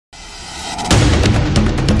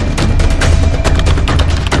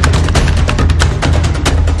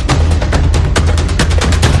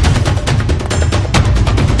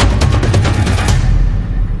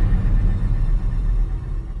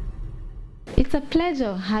It's a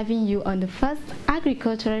pleasure having you on the first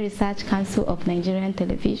Agricultural Research Council of Nigerian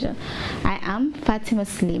Television. I am Fatima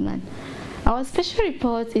Suleiman. Our special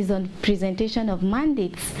report is on presentation of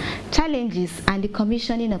mandates, challenges, and the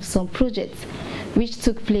commissioning of some projects which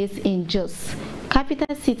took place in Jos,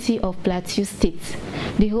 capital city of Plateau State,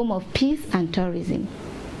 the home of peace and tourism.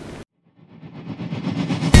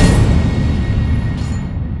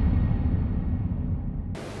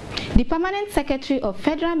 The Permanent Secretary of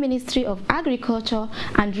Federal Ministry of Agriculture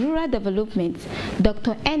and Rural Development,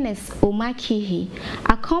 Dr. Ernest Omakihi,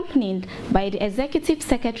 accompanied by the Executive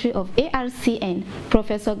Secretary of Arcn,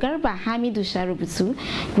 Professor Garba Hamidu Sharubutu,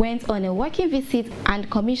 went on a working visit and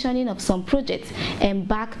commissioning of some projects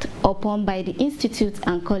embarked upon by the institutes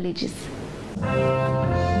and colleges.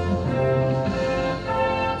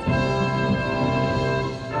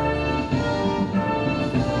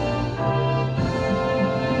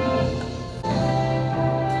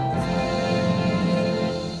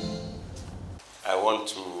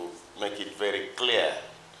 To make it very clear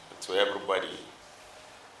to everybody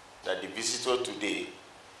that the visitor today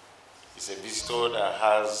is a visitor that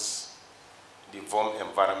has the VOM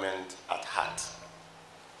environment at heart.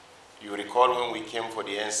 You recall when we came for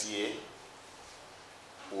the NCA,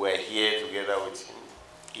 we were here together with him.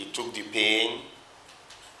 He took the pain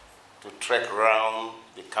to trek around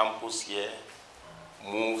the campus here,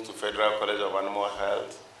 moved to Federal College of Animal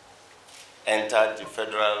Health, entered the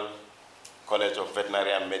Federal College of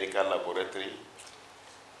Veterinary and Medical Laboratory,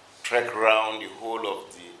 trek around the whole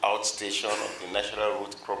of the outstation of the National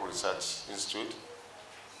Root Crop Research Institute,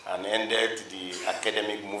 and ended the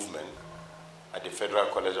academic movement at the Federal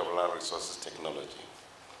College of Land Resources Technology.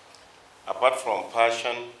 Apart from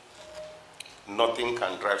passion, nothing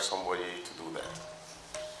can drive somebody to do that.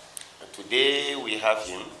 And today we have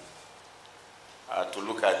him to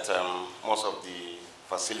look at most of the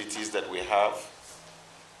facilities that we have,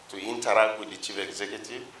 to interact with the chief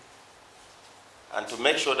executive, and to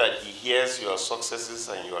make sure that he hears your successes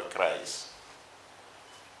and your cries.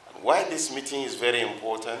 And why this meeting is very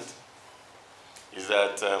important is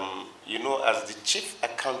that, you know, as the chief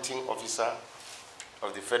accounting officer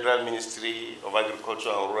of the Federal Ministry of Agriculture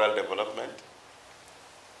and Rural Development,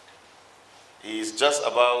 he is just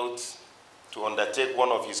about to undertake one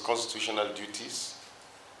of his constitutional duties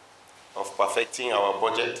of perfecting our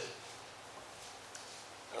budget.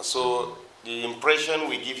 So the impression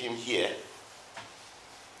we give him here,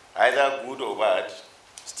 either good or bad,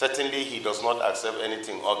 certainly he does not accept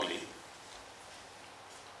anything ugly,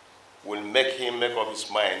 will make him make up his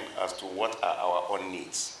mind as to what are our own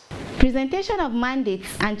needs. Presentation of mandates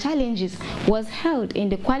and challenges was held in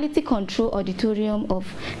the Quality Control Auditorium of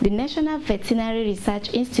the National Veterinary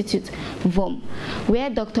Research Institute, VOM, where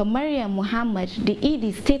Dr. Mariam Muhammad, the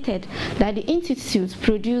ED, stated that the institute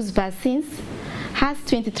produces vaccines, has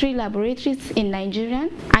 23 laboratories in Nigeria,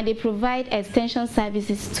 and they provide extension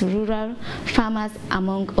services to rural farmers,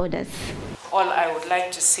 among others. All I would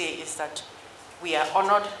like to say is that we are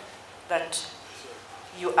honored that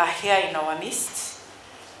you are here in our midst,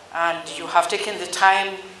 and you have taken the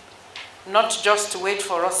time not just to wait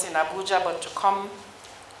for us in Abuja, but to come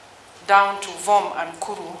down to VOM and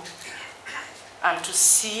Kuru and to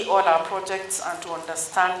see all our projects and to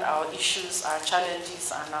understand our issues, our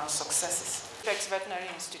challenges, and our successes. Veterinary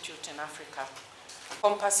Institute in Africa,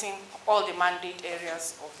 encompassing all the mandate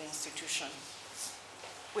areas of the institution.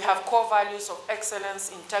 We have core values of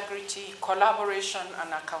excellence, integrity, collaboration,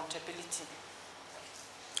 and accountability.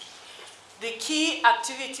 The key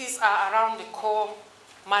activities are around the core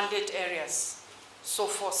mandate areas. So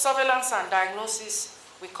for surveillance and diagnosis,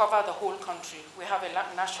 we cover the whole country. We have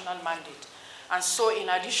a national mandate. And so in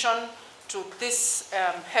addition to this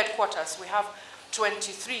headquarters, we have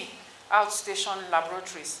 23 outstation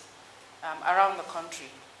laboratories around the country.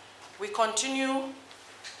 We continue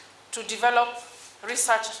to develop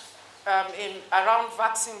research around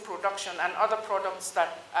vaccine production and other products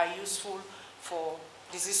that are useful for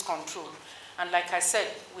disease control. And like I said,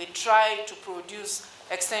 we try to produce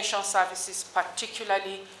extension services,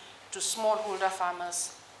 particularly to smallholder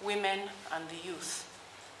farmers, women, and the youth.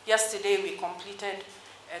 Yesterday, we completed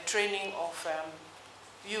a training of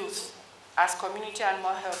youth as community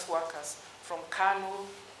animal health workers from Kano,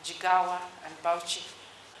 Jigawa, and Bauchi.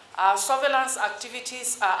 Our surveillance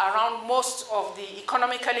activities are around most of the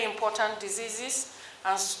economically important diseases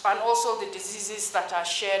and also the diseases that are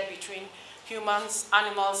shared between humans,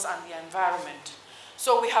 animals, and the environment.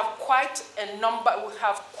 So we have quite a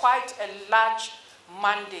large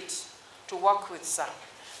mandate to work with, sir.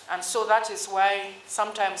 And so that is why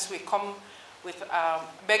sometimes we come with a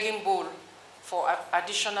begging bowl for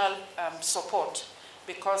additional support,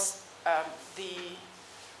 because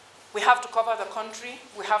we have to cover the country.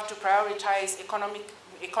 We have to prioritize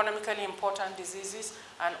economically important diseases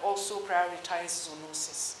and also prioritize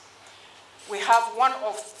zoonosis. We have one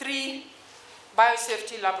of 3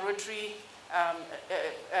 biosafety laboratory,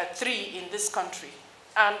 3 in this country.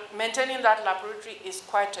 And maintaining that laboratory is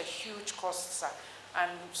quite a huge cost, sir.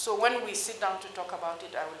 And so when we sit down to talk about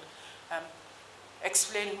it, I will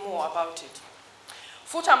explain more about it.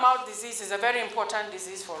 Foot and mouth disease is a very important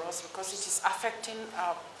disease for us because it is affecting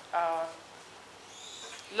our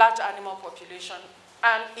large animal population,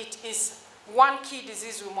 and it is one key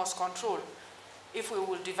disease we must control if we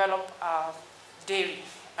will develop dairy.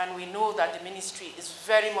 And we know that the ministry is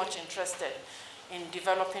very much interested in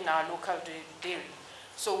developing our local dairy.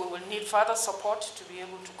 So we will need further support to be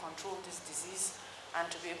able to control this disease and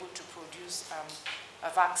to be able to produce a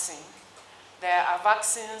vaccine. There are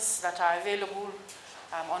vaccines that are available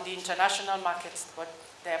on the international markets, but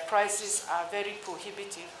their prices are very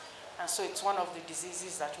prohibitive, and so it's one of the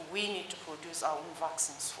diseases that we need to produce our own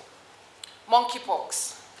vaccines for.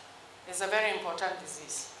 Monkeypox is a very important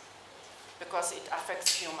disease because it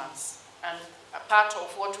affects humans, and a part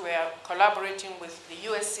of what we are collaborating with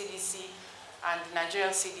the US CDC and the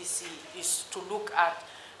Nigerian CDC is to look at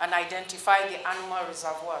and identify the animal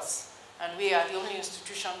reservoirs, and we are the only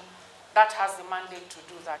institution that has the mandate to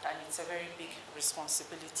do that, and it's a very big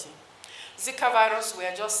responsibility. Zika virus, we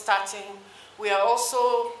are just starting. We are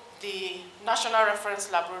also the National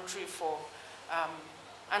Reference Laboratory for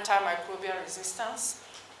antimicrobial resistance,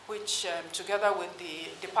 which together with the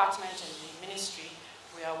department and the ministry,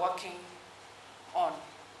 we are working on.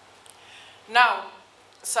 Now,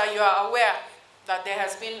 so you are aware that there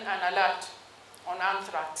has been an alert on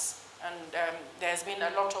anthrax, and there has been a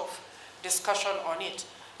lot of discussion on it.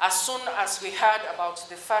 As soon as we heard about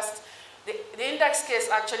the first, the index case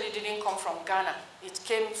actually didn't come from Ghana. It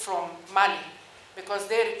came from Mali, because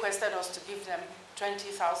they requested us to give them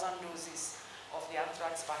 20,000 doses of the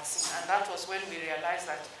anthrax vaccine. And that was when we realized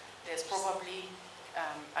that there's probably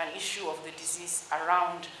an issue of the disease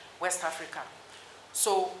around West Africa.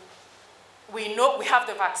 So we know we have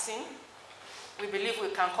the vaccine. We believe we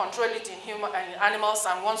can control it in animals,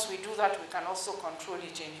 and once we do that, we can also control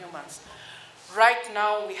it in humans. Right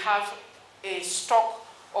now, we have a stock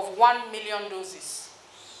of 1 million doses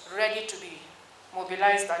ready to be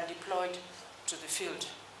mobilized and deployed to the field.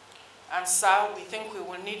 And so we think we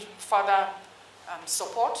will need further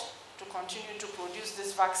support to continue to produce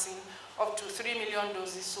this vaccine up to 3 million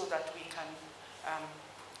doses so that we can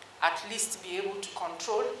at least be able to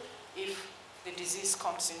control if the disease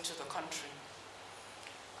comes into the country.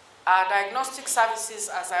 Our diagnostic services,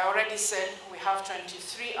 as I already said, we have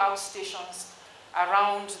 23 outstations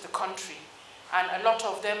around the country, and a lot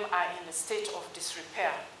of them are in a state of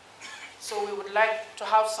disrepair. So we would like to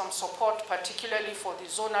have some support, particularly for the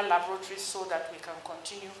zonal laboratories, so that we can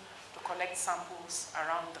continue to collect samples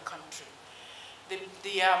around the country.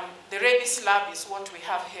 The rabies lab is what we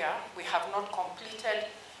have here. We have not completed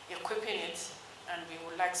equipping it, and we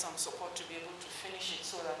would like some support to be able to finish it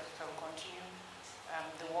so that we can continue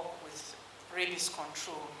the work with rabies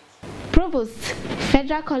control. Provost,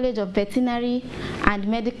 Federal College of Veterinary and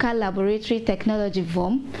Medical Laboratory Technology,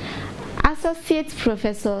 VOM, Associate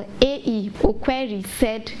Professor A.E. Okweri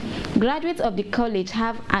said graduates of the college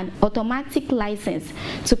have an automatic license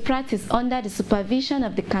to practice under the supervision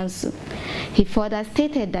of the council. He further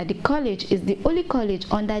stated that the college is the only college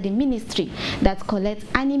under the ministry that collects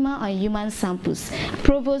animal and human samples.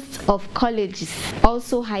 Provosts of colleges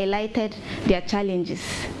also highlighted their challenges.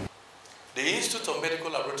 The Institute of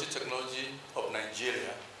Medical Laboratory Technology of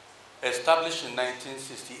Nigeria, established in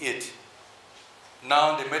 1968,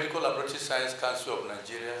 now the Medical Laboratory Science Council of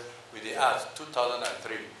Nigeria, with the Act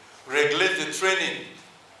 2003, regulates the training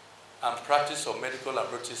and practice of medical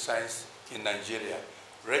laboratory science in Nigeria,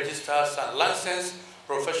 registers and licenses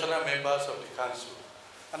professional members of the council.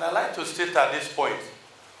 And I'd like to state at this point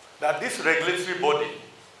that this regulatory body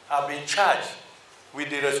have been charged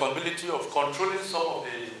with the responsibility of controlling some of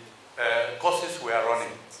the courses we are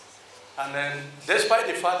running. And then, despite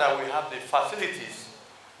the fact that we have the facilities,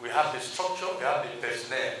 we have the structure, we have the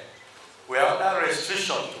personnel, we are under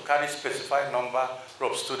restriction to carry specified number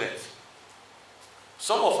of students.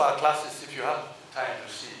 Some of our classes, if you have time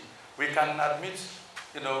to see, we can admit,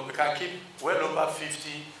 we can keep well over 50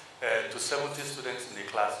 to 70 students in the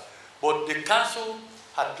class. But the council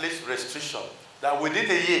had placed restriction that within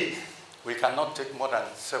a year, we cannot take more than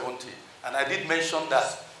 70. And I did mention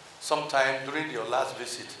that sometime during your last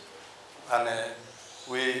visit. And I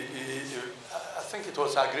think it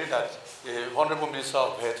was agreed that the Honorable Minister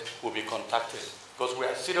of Health will be contacted, because we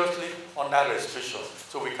are seriously under restriction,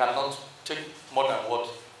 so we cannot take more than what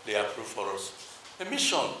they approve for us. The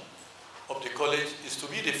mission of the college is to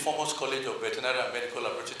be the foremost college of veterinary and medical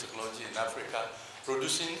laboratory technology in Africa,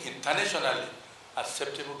 producing internationally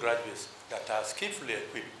acceptable graduates that are skillfully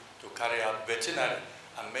equipped to carry out veterinary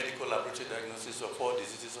and medical laboratory diagnosis of all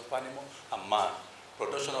diseases of animal and man,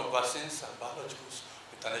 production of vaccines and biologicals,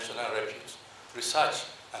 international repute, research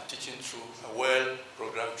and teaching through a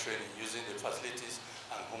well-programmed training using the facilities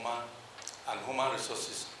and human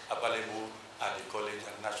resources available at the college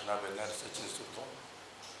and National Veterinary Research Institute.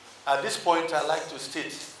 At this point, I'd like to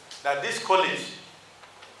state that this college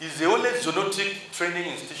is the only zoonotic training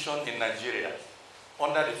institution in Nigeria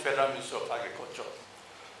under the Federal Ministry of Agriculture.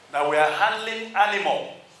 Now we are handling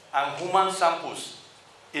animal and human samples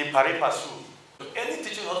in pari passu. Any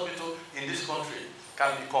teaching hospital in this country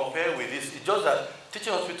can be compared with this. It's just that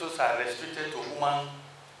teaching hospitals are restricted to human,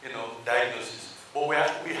 diagnosis. But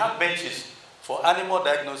we have benches for animal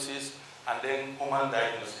diagnosis and then human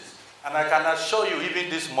diagnosis. And I can assure you, even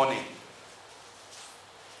this morning,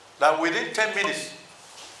 that within 10 minutes,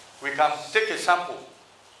 we can take a sample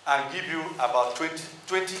and give you about 28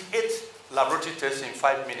 laboratory tests in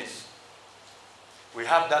 5 minutes. We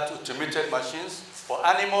have that automated machines. For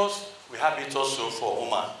animals, we have it also for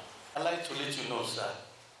human. I'd like to let you know, sir,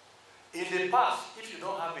 in the past, if you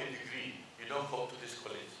don't have a degree, you don't come to this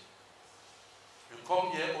college. You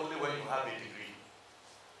come here only when you have a degree.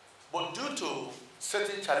 But due to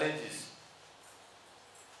certain challenges,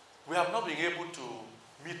 we have not been able to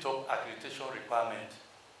meet up accreditation requirements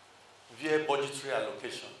via budgetary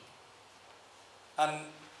allocation. And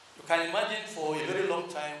you can imagine for a very long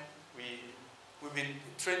time, we've been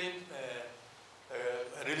training,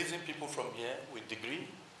 releasing people from here with degree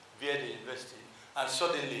via the university, and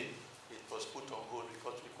suddenly it was put on hold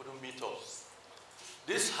because we couldn't meet up.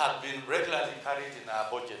 This had been regularly carried in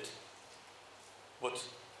our budget, but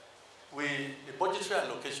the budgetary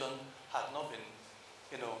allocation had not been,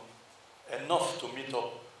 enough to meet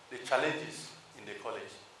up the challenges in the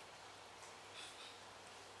college.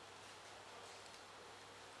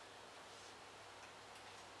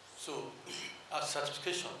 So, as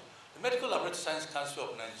certification, the Medical Laboratory Science Council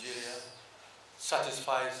of Nigeria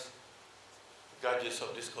satisfies graduates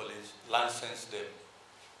of this college, license them,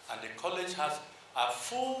 and the college has a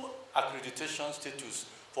full accreditation status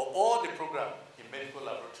for all the programs in medical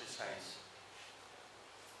laboratory science.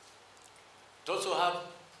 It also have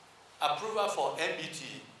approval for MBT,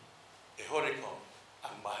 a Horicon,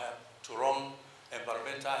 and BAHAP to run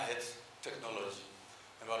environmental health technology,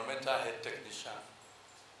 environmental health technician,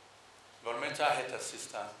 environmental health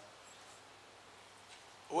assistant,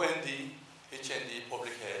 OND, HND,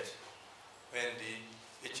 public health, OND,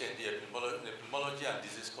 HND, epidemiology and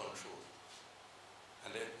disease control,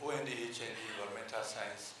 and then OND, HND, environmental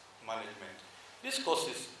science management. These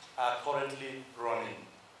courses are currently running.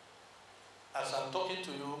 As I'm talking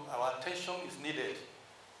to you, our attention is needed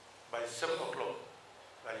by 7 o'clock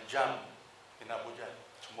by JAM in Abuja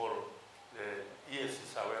tomorrow. The ES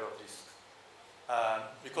is aware of this.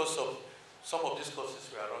 Because of some of these courses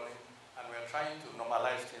we are running, and we are trying to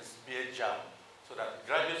normalize things via JAM so that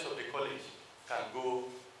graduates of the college can go,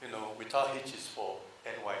 without hitches for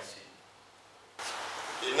NYC.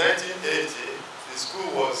 In 1980, the school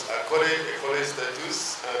was accorded a college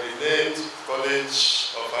status and renamed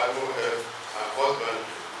College of Animal Health and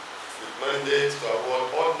Husbandry, with mandate to award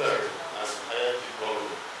ordinary and higher diploma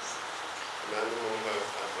in animal health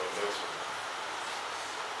and production.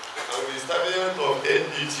 And with the establishment of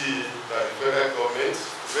NBT by the federal government,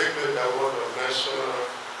 regulate the award of national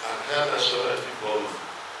and higher national diploma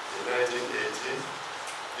in 1980,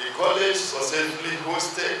 the college successfully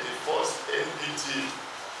hosted the first NBT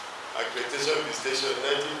accreditation visitation in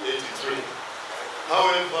 1983.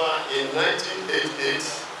 However, in 1988,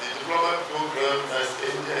 the diploma program as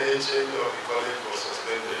NDIHN of the college was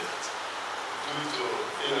suspended due to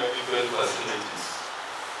inadequate facilities.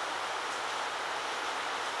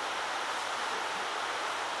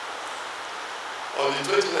 On the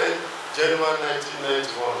 29th January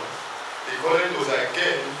 1991, the college was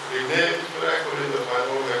again renamed Federal College of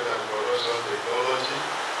Animal Health and Production Technology.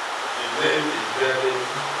 The name is bearing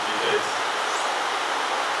the date.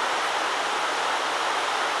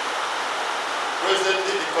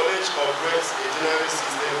 Presently, the college operates a general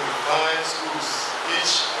system with 5 schools,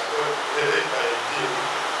 each headed by a team,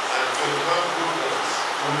 and 21 programs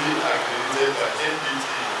fully accredited by NBT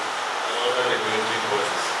and other regulatory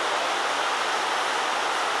bodies.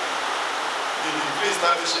 The degree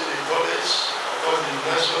establishing the college was the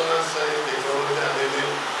National Science, Technology and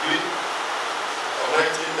Engineering Degree of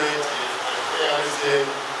 1990 and Arcn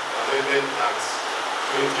Amendment Act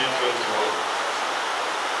The mandate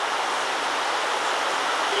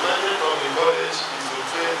of the college is to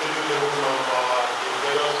train middle-level manpower in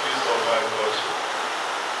various fields of agriculture.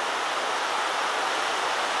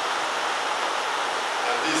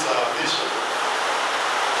 And these are vision.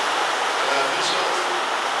 And our vision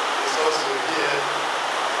is also here.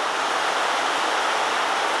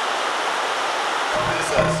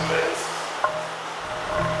 These are students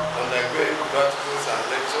undergoing practicals and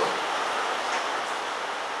lecture.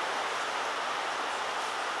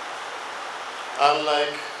 And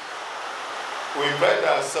like we pride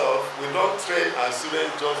ourselves, we don't train our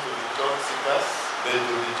students just to be job seekers, but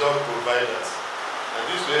to be job providers. And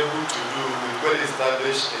this we're able to do with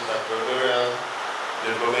well-established entrepreneurial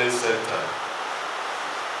development center.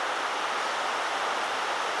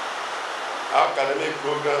 Our academic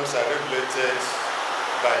programs are regulated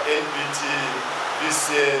by NPT,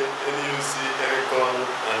 BCN, NUC, Arcn,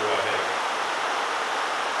 and WAHEC.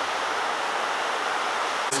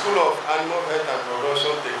 The School of Animal Health and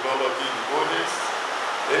Production Technology, the oldest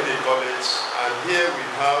in the college, and here we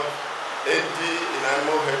have AD in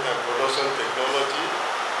Animal Health and Production Technology,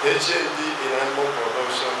 HND in Animal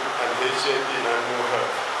Production, and HND in Animal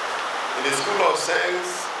Health. In the School of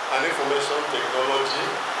Science and Information Technology,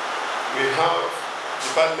 we have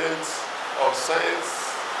Department of Science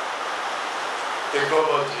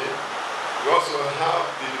Technology. We also have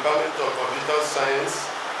the Department of Computer Science.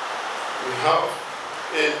 We have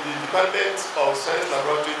in the Department of Science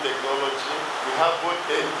Laboratory Technology, we have both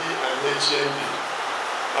ND and HND.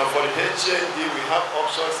 And for the HND, we have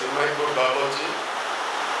options in microbiology,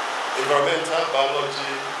 environmental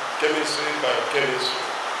biology, chemistry, biochemistry.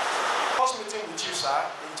 First meeting with you, sir,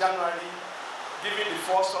 in January, giving the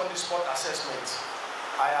first on-the-spot assessment.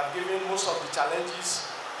 I have given most of the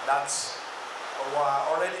challenges that were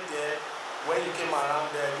already there when you came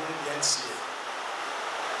around there during the NCA.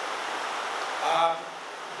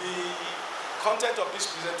 The content of this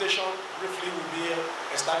presentation briefly will be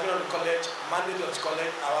establishment of the college, mandate of the college,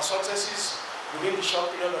 our successes within the short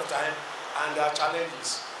period of time, and our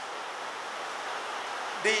challenges.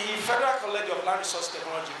 The Federal College of Land Resource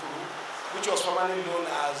Technology, which was formerly known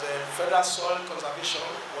as Federal Soil Conservation,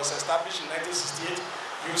 was established in 1968.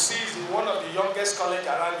 You see it's one of the youngest colleges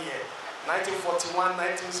around here, 1941,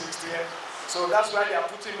 1968. So that's why they are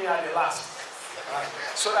putting me at the last.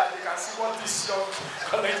 So that they can see what this young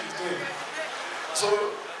college is doing. So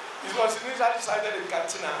it was initially decided in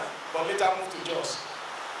Katina, but later moved to Jos.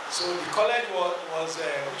 So the college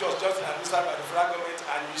which was just administered by the federal government,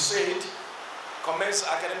 and USAID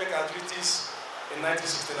commenced academic activities in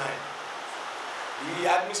 1969.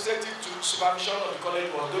 The administrative supervision of the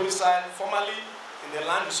college was domiciled formally in the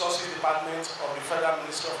Land Resources Department of the Federal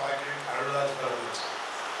Ministry of Agriculture and Rural Development.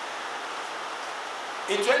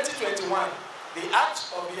 In 2021, the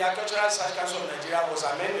Act of the Agricultural Research Council of Nigeria was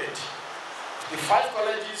amended. The 5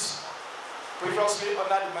 colleges previously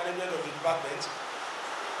under the management of the department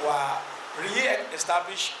were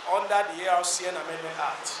re-established under the Arcn Amendment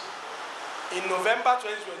Act. In November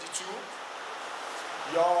 2022,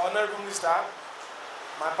 your Honorable Minister,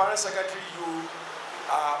 my parent secretary, you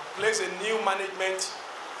placed a new management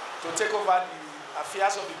to take over the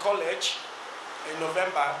affairs of the college in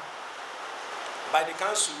November by the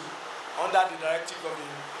council under the directive of the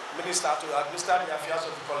minister to administer the affairs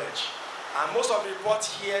of the college. And most of the report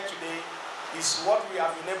here today is what we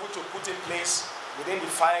have been able to put in place within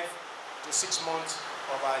the 5 to 6 months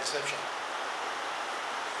of our inception.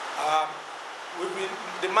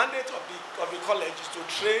 The mandate of the college is to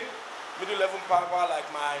train middle-level power, like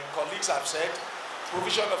my colleagues have said,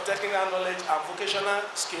 provision of technical knowledge and vocational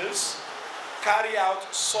skills, carry out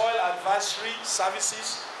soil advisory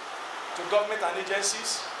services to government and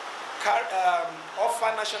agencies, offer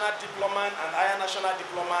national diploma and higher national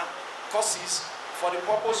diploma courses for the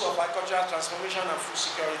purpose of agricultural transformation and food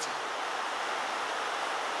security.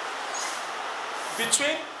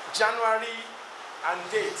 Between January and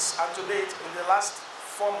to date, in the last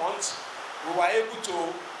 4 months, we were able to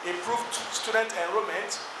improve student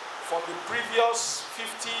enrollment from the previous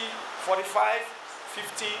 50, 45,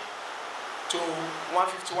 50 to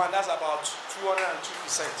 151. That's about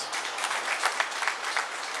 202%.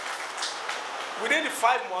 Within the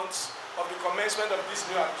 5 months of the commencement of this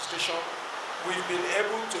new administration, we've been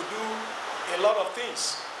able to do a lot of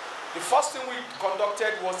things. The first thing we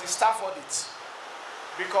conducted was the staff audit,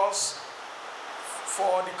 because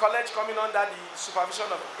for the college coming under the supervision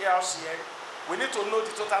of Arcn, we need to know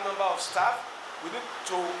the total number of staff. We need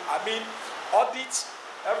to, audit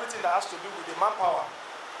everything that has to do with the manpower.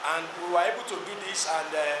 And we were able to do this, and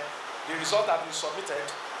the result has been submitted,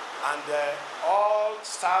 and all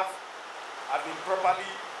staff have been properly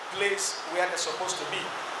placed where they're supposed to be.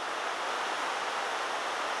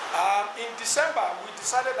 In December, we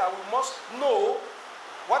decided that we must know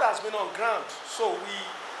what has been on ground. So we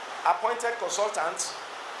appointed consultants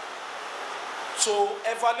to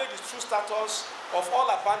evaluate the true status of all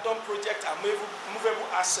abandoned projects and movable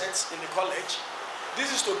assets in the college.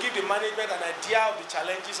 This is to give the management an idea of the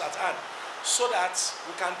challenges at hand so that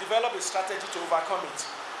we can develop a strategy to overcome it.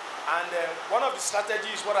 And one of the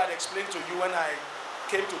strategies is what I explained to you when I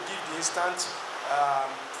came to give the instant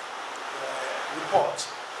report.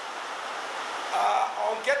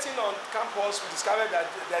 On getting on campus, we discovered that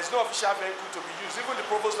there's no official vehicle to be used. Even the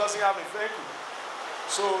provost doesn't have a vehicle.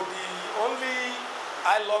 So the only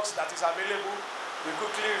ILOCs that is available, we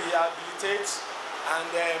quickly rehabilitate.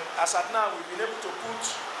 And as at now, we've been able to put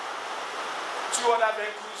 3 other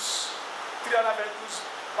vehicles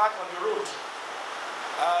back on the road.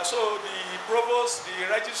 So the provost, the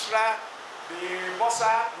registrar, the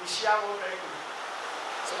bossa, we share one vehicle.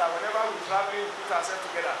 So that whenever we're traveling, we put ourselves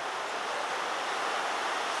together.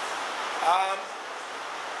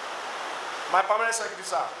 My permanent secretary,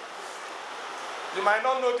 sir, you might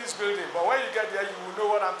not know this building, but when you get there, you will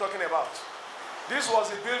know what I'm talking about. This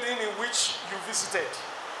was a building in which you visited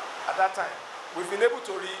at that time. We've been able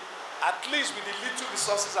to, at least with the little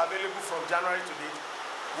resources available from January to date,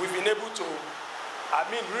 we've been able to,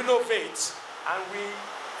 renovate, and we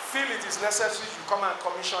feel it is necessary to come and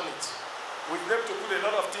commission it. We've been able to put a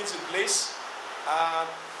lot of things in place.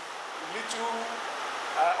 Little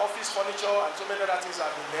office furniture and so many other things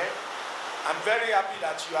have been there. I'm very happy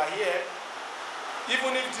that you are here.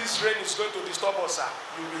 Even if this rain is going to disturb us, sir,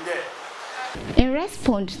 you'll be there. In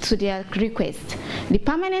response to their request, the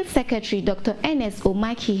Permanent Secretary, Dr. Ernest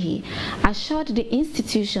Omakihi, assured the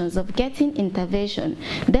institutions of getting intervention,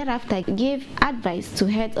 thereafter gave advice to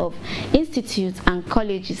heads of institutes and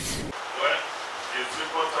colleges. Well, it's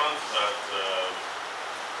important that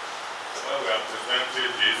when we are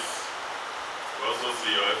presenting this, we also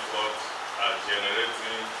see your effort at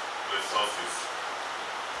generating resources.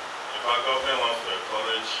 If our government wants to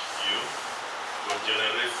encourage you to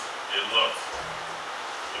generate a lot,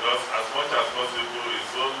 because as much as possible is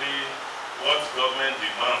only what government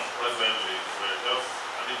demands presently is just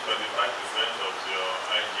I think 25% of your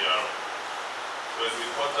IGR. So it's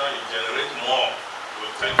important you generate more to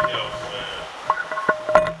take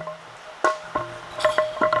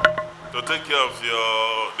care of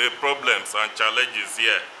the problems and challenges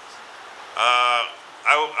here.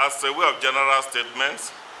 As a way of general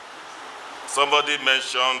statements, somebody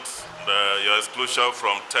mentioned your exclusion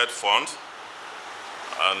from third fund,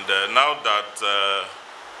 and now that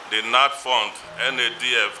the NAD fund,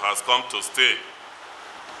 NADF, has come to stay,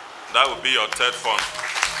 that will be your third fund.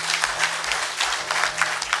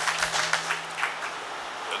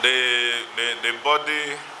 The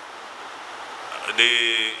body,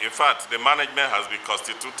 in fact, the management has been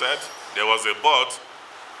constituted. There was a board,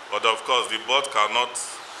 but of course the board cannot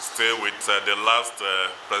stay with the last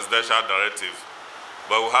presidential directive.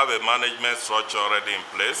 But we have a management structure already in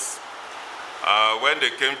place. When they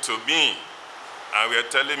came to me and were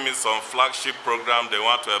telling me some flagship program they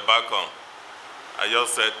want to embark on, I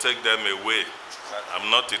just said, take them away. I'm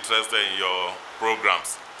not interested in your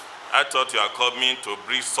programs. I thought you are coming to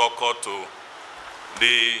bring succor to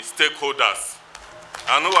the stakeholders.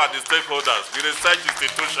 And who are the stakeholders? The research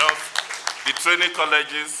institutions, the training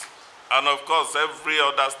colleges, and of course every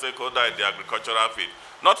other stakeholder in the agricultural field.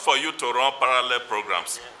 Not for you to run parallel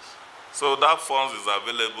programs. Yes. So that funds is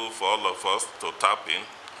available for all of us to tap in,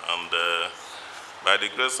 and by the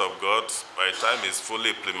grace of God, by the time it's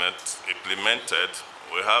fully implemented,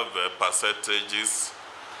 we have percentages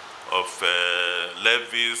of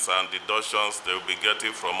levies and deductions they will be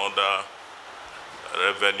getting from other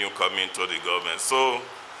revenue coming to the government. So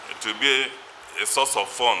it will be a source of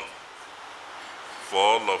fund for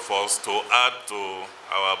all of us to add to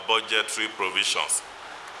our budgetary provisions.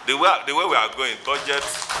 The way we are going,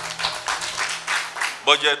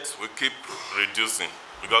 budget will keep reducing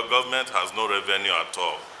because government has no revenue at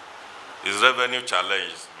all. It's revenue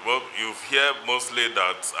challenge. Well, you hear mostly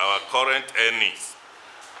that our current earnings,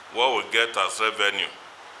 what we get as revenue,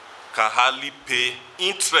 can hardly pay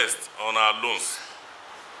interest on our loans.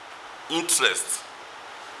 Interest.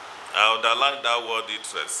 I underline that word,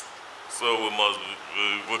 interest. So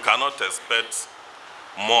we cannot expect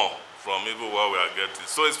more from even what we are getting.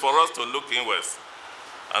 So it's for us to look inwards.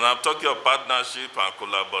 And I'm talking of partnership and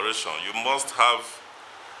collaboration. You must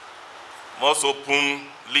open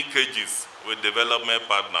linkages with development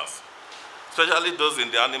partners, especially those in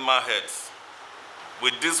the animal health.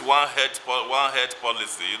 With this one health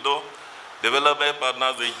policy, development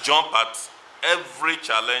partners, they jump at every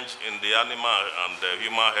challenge in the animal and the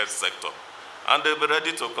human health sector, and they'll be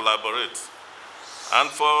ready to collaborate. And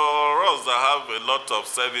for us, I have a lot of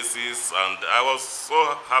services, and I was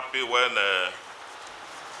so happy when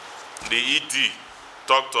the ED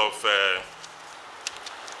talked of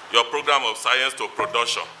your program of science to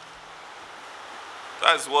production.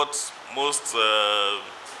 That's what most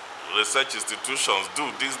research institutions do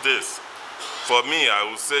these days. For me, I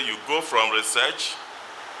would say you go from research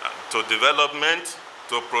to development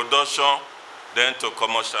to production, then to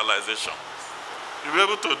commercialization. You'll be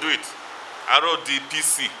able to do it.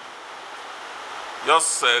 RODPC.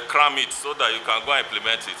 Just cram it so that you can go and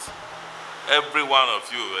implement it. Every one of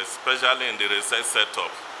you, especially in the research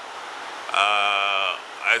setup,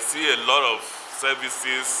 I see a lot of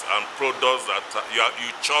services and products that you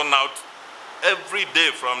churn out every day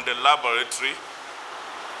from the laboratory.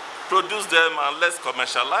 Produce them and let's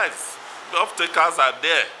commercialize. The off-takers are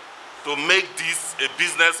there to make this a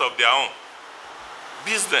business of their own.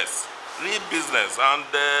 Business, real business. And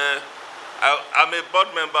I'm a board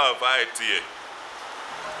member of IITA.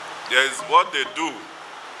 There is what they do.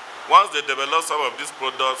 Once they develop some of these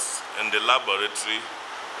products in the laboratory,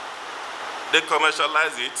 they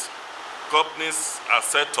commercialize it. Companies are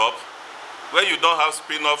set up. When you don't have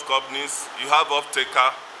spin-off companies, you have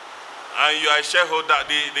off-taker, and you are a shareholder.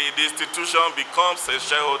 The institution becomes a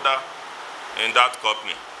shareholder in that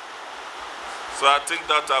company. So I think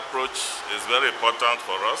that approach is very important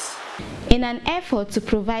for us. In an effort to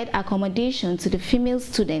provide accommodation to the female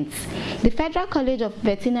students, the Federal College of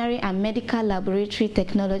Veterinary and Medical Laboratory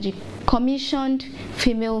Technology commissioned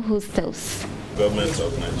female hostels. Government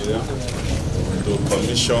of Nigeria to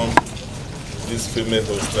commission this female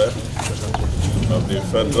hostel of the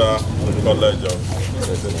Federal College of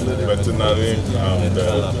Veterinary and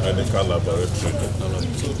Medical Laboratory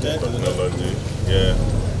Technology here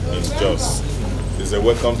in Jos. It's a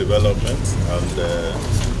welcome development, and the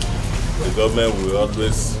government will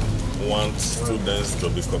always want students to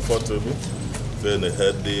be comfortable, stay in a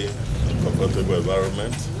healthy and comfortable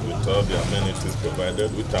environment with all the amenities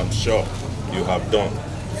provided, which I'm sure you have done.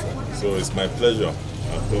 So it's my pleasure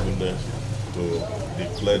and privilege to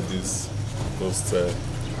declare this hostel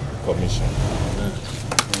commission.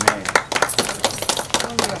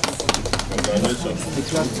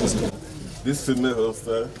 Congratulations. This female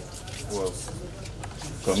hostel was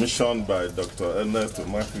commissioned by Dr. Ernest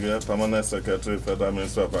Umakiye, Permanent Secretary, Federal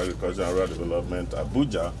Ministry of Agriculture and Rural Development,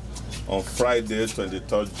 Abuja, on Friday,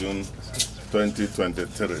 23rd June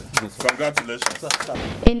 2023. Congratulations.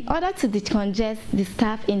 In order to decongest the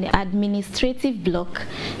staff in the administrative block,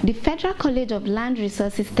 the Federal College of Land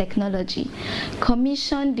Resources Technology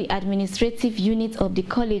commissioned the administrative unit of the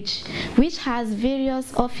college, which has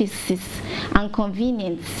various offices and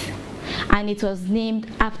convenience, and it was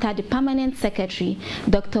named after the Permanent Secretary,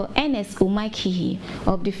 Dr. Ernest Umakiye,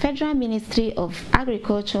 of the Federal Ministry of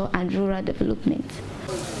Agriculture and Rural Development.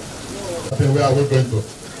 Where are we going to?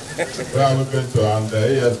 Where are we going to? And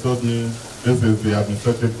he has told me this is the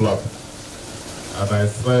administrative block. And I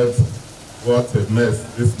said, what a mess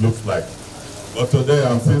this looks like. But today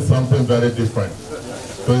I'm seeing something very different.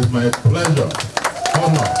 So it's my pleasure,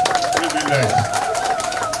 honor, privilege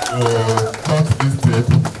to cut this tape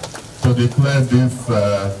to declare this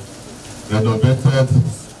renovated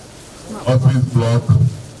office block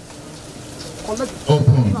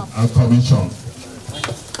open and commissioned.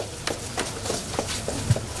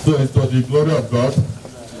 So it's to the glory of God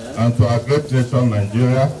and to our great nation,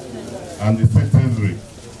 Nigeria, and the citizenry,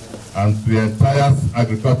 and the entire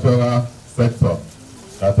agricultural sector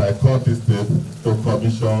that I call this tape to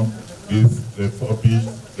commission this refurbished,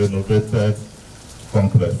 renovated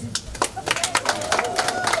complex.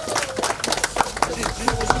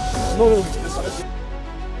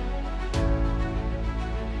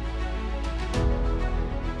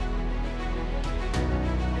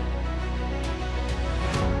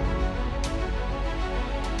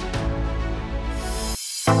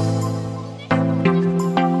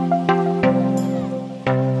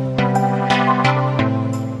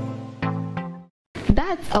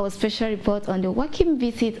 Our special report on the working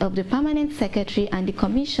visit of the Permanent Secretary and the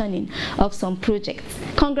commissioning of some projects.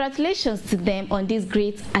 Congratulations to them on this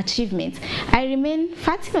great achievement. I remain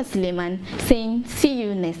Fatima Suleiman saying see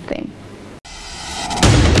you next time.